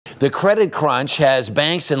The credit crunch has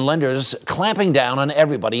banks and lenders clamping down on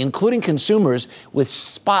everybody, including consumers with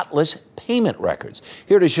spotless payment records.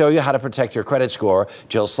 Here to show you how to protect your credit score,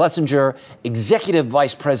 Jill Schlesinger, Executive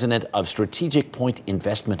Vice President of Strategic Point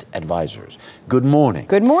Investment Advisors. Good morning.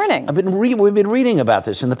 Good morning. We've been reading about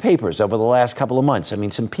this in the papers over the last couple of months. I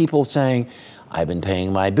mean, some people saying, I've been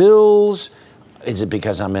paying my bills. Is it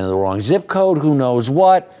because I'm in the wrong zip code? Who knows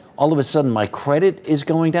what? All of a sudden, my credit is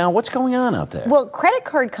going down. What's going on out there? Well, credit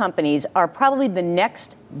card companies are probably the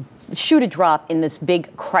next shoe to drop in this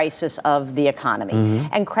big crisis of the economy.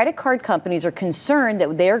 And credit card companies are concerned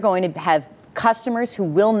that they're going to have customers who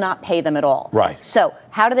will not pay them at all. Right. So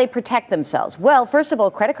how do they protect themselves? Well, first of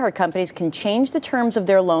all, credit card companies can change the terms of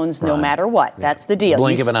their loans no matter what. Yeah. That's the deal.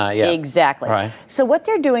 Blink of an eye, yeah. Exactly. Right. So what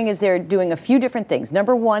they're doing is they're doing a few different things.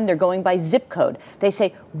 Number one, they're going by zip code. They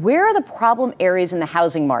say, where are the problem areas in the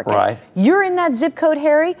housing market? Right. You're in that zip code,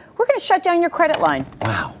 Harry, we're going to shut down your credit line.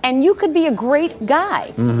 Wow. And you could be a great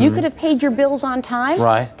guy. You could have paid your bills on time.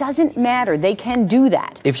 Right. Doesn't matter. They can do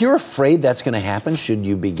that. If you're afraid that's going to happen, should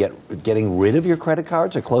you be getting rid of your credit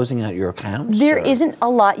cards or closing out your accounts? There isn't a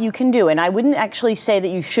lot you can do, and I wouldn't actually say that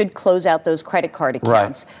you should close out those credit card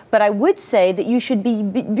accounts. Right. But I would say that you should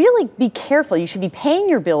really be careful. You should be paying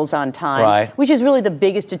your bills on time, which is really the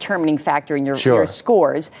biggest determining factor in your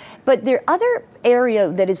scores. But the other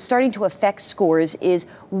area that is starting to affect scores is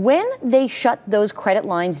when they shut those credit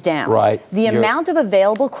lines down. The amount of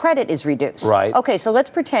available credit is reduced. Okay, so let's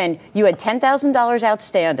pretend you had $10,000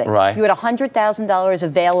 outstanding. You had $100,000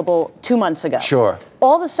 available 2 months ago.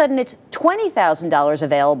 All of a sudden, it's $20,000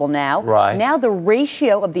 available now. Now the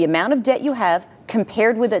ratio of the amount of debt you have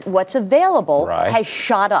compared with what's available has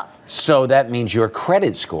shot up. So that means your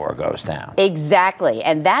credit score goes down. Exactly,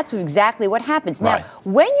 and that's exactly what happens. Now,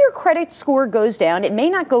 when your credit score goes down, it may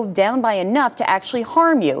not go down by enough to actually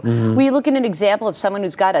harm you. We look at an example of someone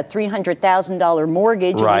who's got a $300,000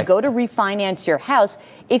 mortgage and you go to refinance your house.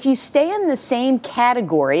 If you stay in the same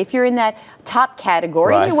category, if you're in that top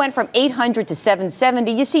category, and you went from 800 to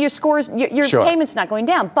 770, you see your scores, your payment's not going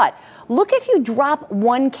down. But look, if you drop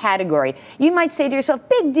one category, you might say to yourself,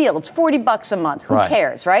 big deal, it's $40 a month, who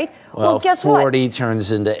cares, right? Well, guess 40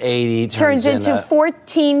 turns into 80. Turns into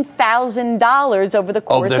 $14,000 over the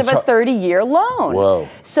course of a 30-year loan. Whoa.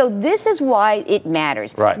 So this is why it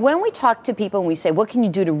matters. When we talk to people and we say, what can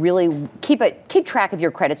you do to really keep track of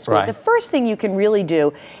your credit score? The first thing you can really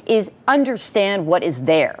do is understand what is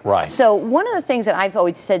there. So one of the things that I've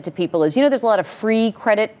always said to people is, there's a lot of free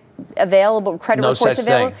credit available, credit reports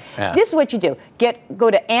available. This is what you do.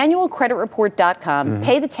 Go to annualcreditreport.com,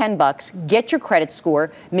 pay the $10, get your credit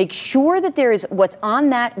score, make sure that what's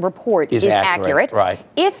on that report is accurate.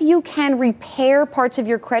 If you can repair parts of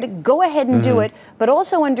your credit, go ahead and do it, but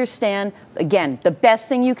also understand, again, the best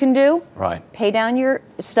thing you can do, pay down your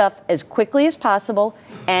stuff as quickly as possible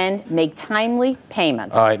and make timely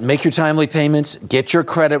payments. All right, make your timely payments, get your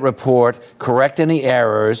credit report, correct any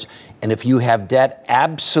errors, and if you have debt,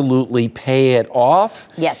 absolutely pay it off.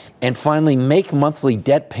 Yes. And finally, make monthly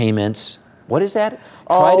debt payments. What is that?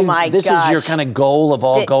 My gosh. This is your kind of goal of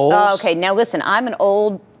all goals? Okay, now listen, I'm an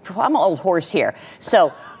old horse here.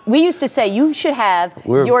 So we used to say you should have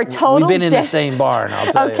your total We've been in the same barn,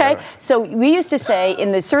 I'll tell you. Okay, so we used to say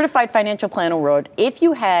in the Certified Financial Planner world, if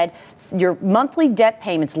you had your monthly debt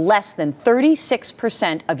payments less than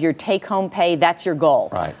 36% of your take-home pay, that's your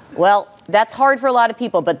goal. Well, that's hard for a lot of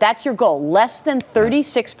people, but that's your goal. Less than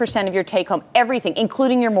 36% of your take-home, everything,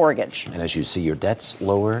 including your mortgage. And as you see your debts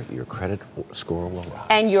lower, your credit score will rise.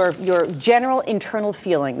 And your general internal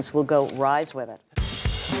feelings will rise with it.